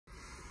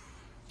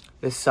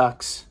This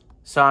sucks.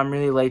 So I'm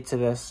really late to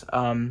this.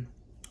 I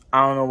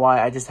don't know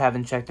why. I just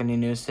haven't checked any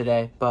news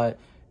today. But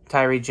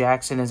Tyree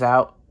Jackson is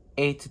out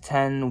 8 to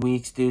 10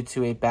 weeks due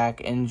to a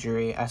back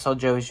injury. I saw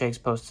Joey Shake's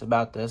posts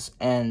about this,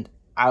 and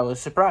I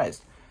was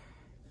surprised.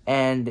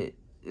 And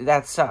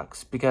that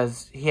sucks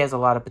because he has a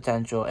lot of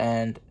potential,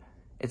 and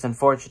it's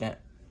unfortunate.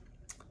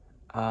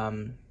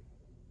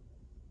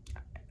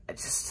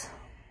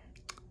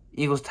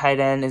 Eagles tight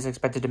end is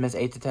expected to miss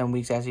 8 to 10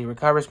 weeks as he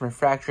recovers from a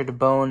fractured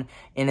bone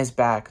in his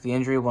back. The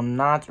injury will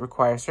not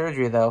require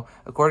surgery, though,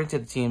 according to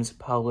the team's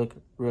public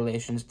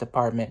relations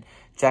department.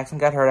 Jackson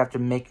got hurt after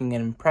making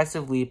an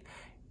impressive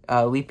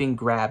leaping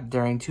grab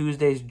during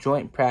Tuesday's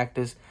joint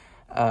practice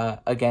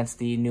against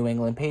the New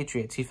England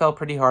Patriots. He fell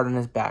pretty hard on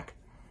his back,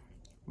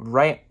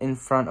 right in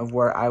front of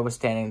where I was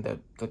standing,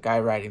 the guy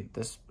writing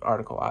this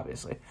article,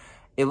 obviously.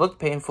 It looked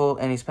painful,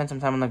 and he spent some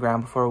time on the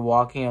ground before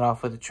walking it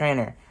off with a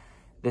trainer.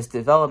 This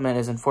development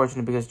is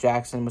unfortunate because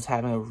Jackson was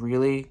having a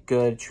really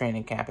good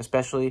training camp,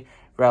 especially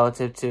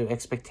relative to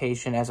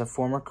expectation as a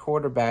former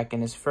quarterback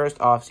in his first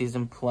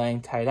offseason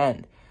playing tight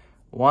end.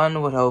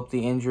 One would hope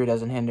the injury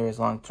doesn't hinder his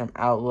long-term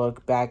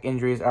outlook. Back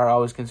injuries are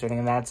always concerning,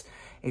 and that's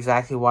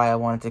exactly why I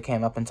wanted to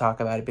come up and talk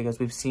about it, because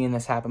we've seen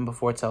this happen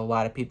before to a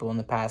lot of people in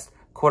the past.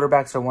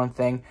 Quarterbacks are one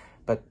thing,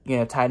 but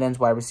tight ends,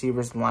 wide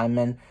receivers,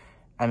 linemen,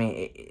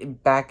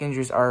 back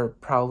injuries are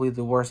probably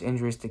the worst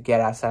injuries to get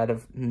outside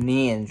of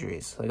knee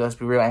injuries. Let's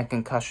be real, and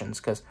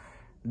concussions, because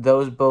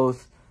those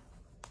both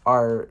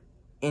are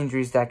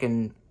injuries that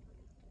can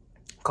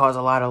cause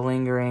a lot of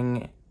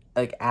lingering,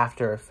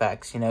 after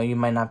effects. You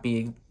might not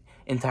be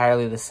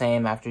entirely the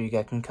same after you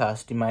get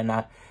concussed. You might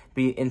not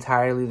be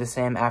entirely the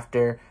same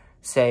after,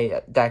 say,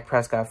 Dak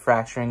Prescott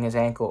fracturing his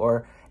ankle,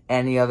 or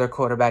any other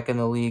quarterback in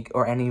the league,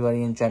 or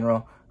anybody in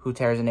general who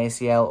tears an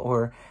ACL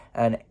or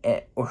an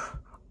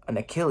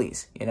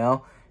Achilles.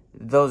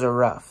 Those are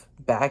rough.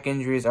 Back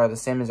injuries are the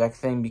same exact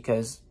thing,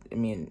 because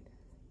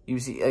you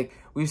see,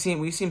 we've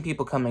seen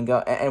people come and go,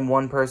 and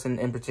one person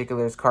in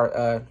particular is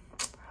I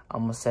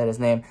almost said his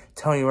name,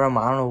 Tony Romo.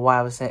 I don't know why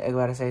I was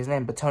about to say his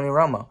name, but Tony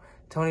Romo.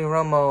 Tony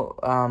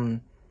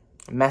Romo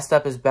messed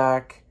up his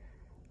back,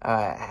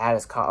 had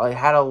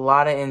a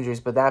lot of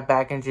injuries, but that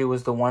back injury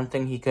was the one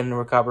thing he couldn't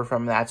recover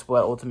from. That's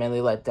what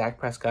ultimately let Dak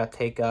Prescott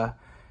take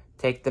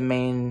the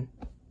main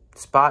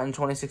spot in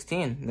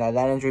 2016.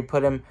 That injury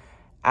put him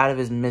out of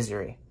his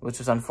misery, which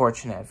was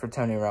unfortunate for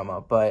Tony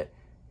Romo. But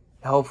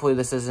hopefully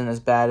this isn't as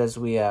bad as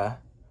we are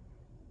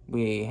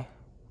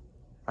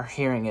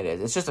hearing it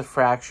is. It's just a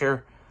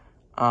fracture,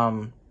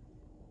 but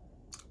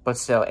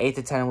still, 8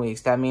 to 10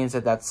 weeks. That means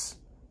that's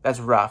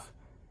rough,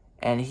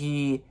 and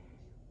he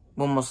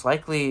will most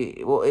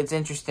likely. Well, it's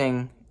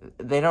interesting.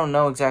 They don't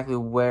know exactly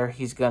where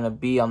he's gonna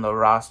be on the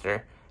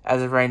roster.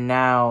 As of right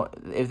now,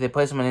 if they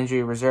place him on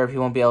injury reserve, he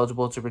won't be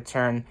eligible to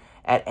return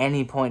at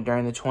any point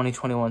during the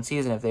 2021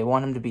 season. If they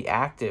want him to be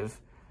active,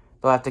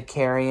 they'll have to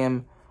carry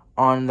him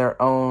on their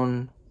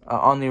own,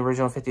 on the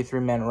original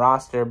 53-man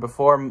roster,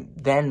 before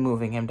then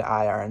moving him to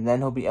IR. And then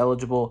he'll be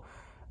eligible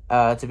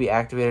to be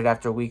activated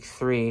after week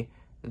 3,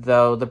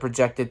 though the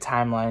projected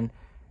timeline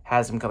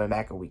has him coming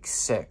back at week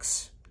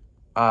 6,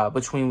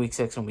 between week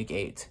 6 and week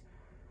 8.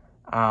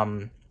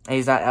 And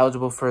he's not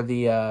eligible for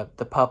the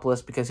PUP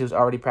list because he was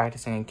already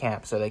practicing in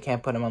camp, so they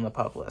can't put him on the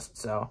PUP list.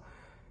 So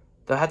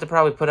they'll have to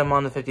probably put him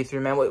on the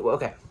 53-man.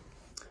 Okay.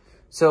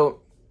 So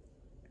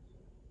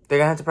they're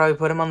going to have to probably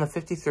put him on the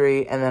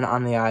 53 and then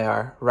on the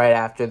IR right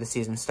after the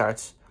season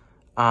starts,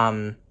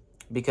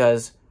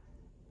 because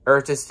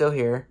Ertz is still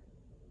here.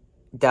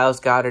 Dallas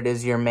Goedert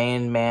is your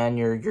main man,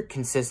 your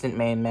consistent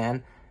main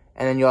man.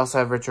 And then you also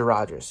have Richard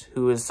Rodgers,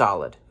 who is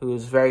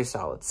very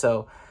solid.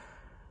 So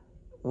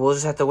we'll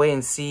just have to wait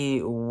and see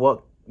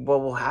what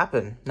will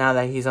happen now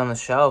that he's on the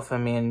shelf.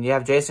 You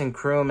have Jason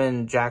Kroom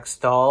and Jack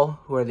Stahl,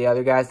 who are the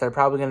other guys that are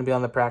probably going to be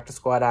on the practice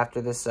squad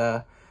after this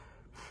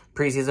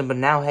preseason. But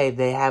now, hey,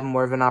 they have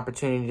more of an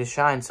opportunity to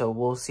shine. So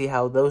we'll see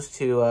how those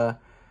two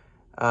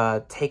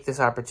take this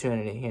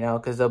opportunity,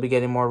 because they'll be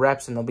getting more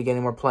reps and they'll be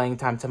getting more playing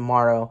time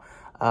tomorrow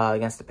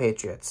against the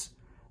Patriots.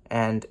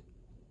 And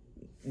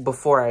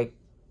before I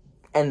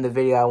end the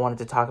video, I wanted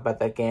to talk about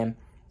that game.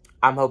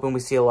 I'm hoping we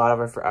see a lot of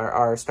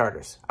our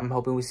starters. I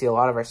hope we see a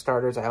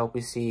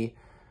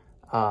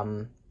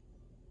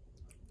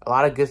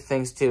lot of good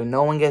things too.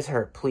 No one gets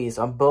hurt, please.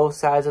 On both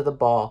sides of the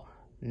ball,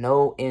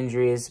 no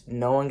injuries.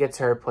 No one gets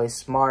hurt. Play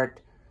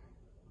smart,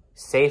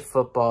 safe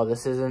football.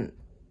 This isn't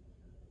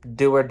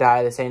do or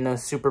die. This ain't no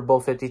Super Bowl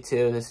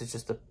 52. This is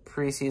just a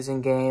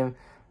preseason game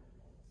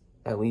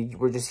that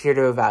we're just here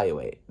to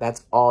evaluate.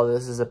 That's all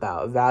this is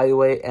about.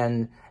 Evaluate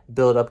and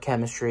build up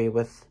chemistry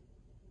with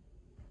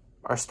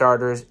our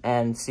starters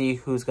and see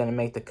who's going to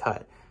make the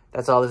cut.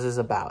 That's all this is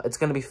about. It's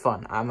going to be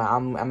fun.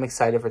 I'm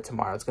excited for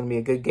tomorrow. It's going to be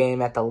a good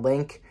game at the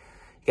Link.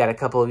 You got a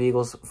couple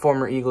of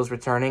former Eagles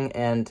returning,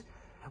 and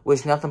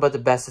wish nothing but the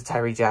best to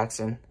Tyree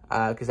Jackson,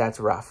 because that's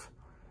rough.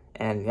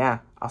 And yeah,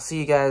 I'll see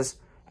you guys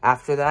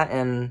after that,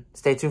 and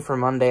stay tuned for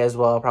Monday as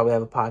well. I'll probably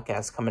have a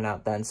podcast coming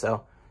out then,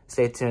 so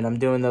stay tuned. I'm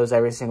doing those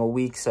every single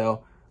week,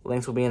 so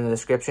Links will be in the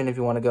description if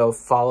you want to go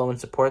follow and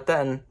support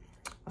that. And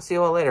I'll see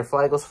you all later.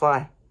 Fly, Eagles,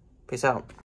 fly. Peace out.